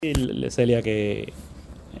Celia, que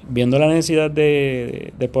viendo la necesidad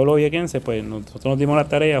del pueblo viequense, pues nosotros nos dimos la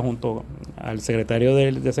tarea junto al secretario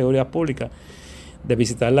de Seguridad Pública de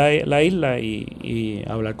visitar la isla y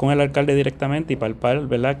hablar con el alcalde directamente y palpar,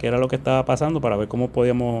 ¿verdad?, qué era lo que estaba pasando para ver cómo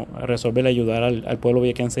podíamos resolver y ayudar al pueblo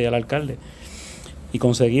viequense y al alcalde. Y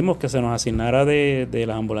conseguimos que se nos asignara de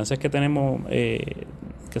las ambulancias que tenemos,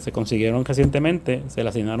 que se consiguieron recientemente, se le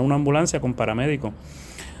asignaron una ambulancia con paramédicos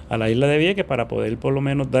a la isla de Vieques para poder por lo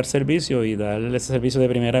menos dar servicio y dar ese servicio de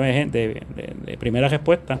primera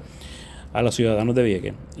respuesta a los ciudadanos de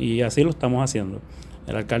Vieques. Y así lo estamos haciendo.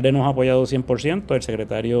 El alcalde nos ha apoyado 100%, el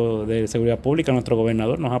secretario de Seguridad Pública, nuestro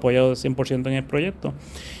gobernador, nos ha apoyado 100% en el proyecto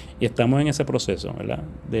y estamos en ese proceso, ¿verdad?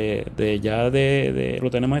 Lo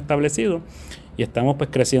tenemos establecido y estamos pues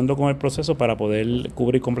creciendo con el proceso para poder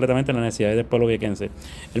cubrir completamente las necesidades del pueblo viequense.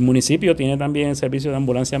 El municipio tiene también el servicio de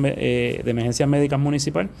ambulancia de emergencias médicas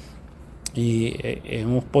municipal y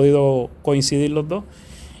hemos podido coincidir los dos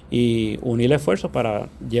y unir esfuerzos para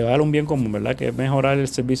llevar un bien común, ¿verdad?, que es mejorar el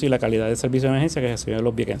servicio y la calidad del servicio de emergencia que reciben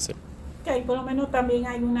los viequenses. Que ahí por lo menos también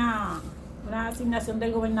hay una asignación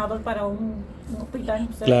del gobernador para un hospital.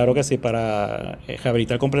 Claro que sí, para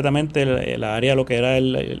rehabilitar completamente la área, lo que era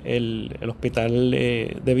el hospital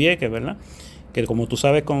de Vieques, ¿verdad?, que como tú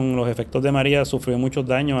sabes, con los efectos de María sufrió muchos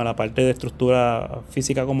daños a la parte de estructura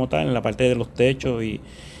física como tal, en la parte de los techos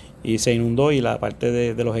y se inundó, y la parte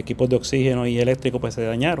de los equipos de oxígeno y eléctrico pues se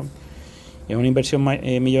dañaron. Es una inversión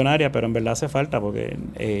millonaria, pero en verdad hace falta porque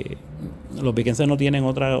los viequenses no tienen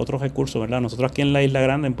otros recursos, ¿verdad? Nosotros aquí en la Isla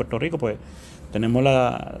Grande, en Puerto Rico, pues tenemos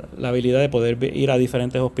la habilidad de poder ir a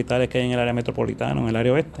diferentes hospitales que hay en el área metropolitana, en el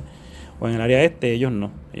área oeste o en el área este. Ellos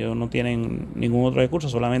no tienen ningún otro recurso,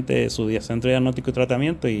 solamente su centro de diagnóstico y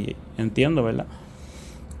tratamiento, y entiendo, ¿verdad?,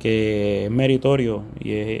 que es meritorio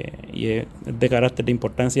y es de carácter de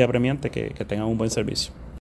importancia apremiante que tengan un buen servicio.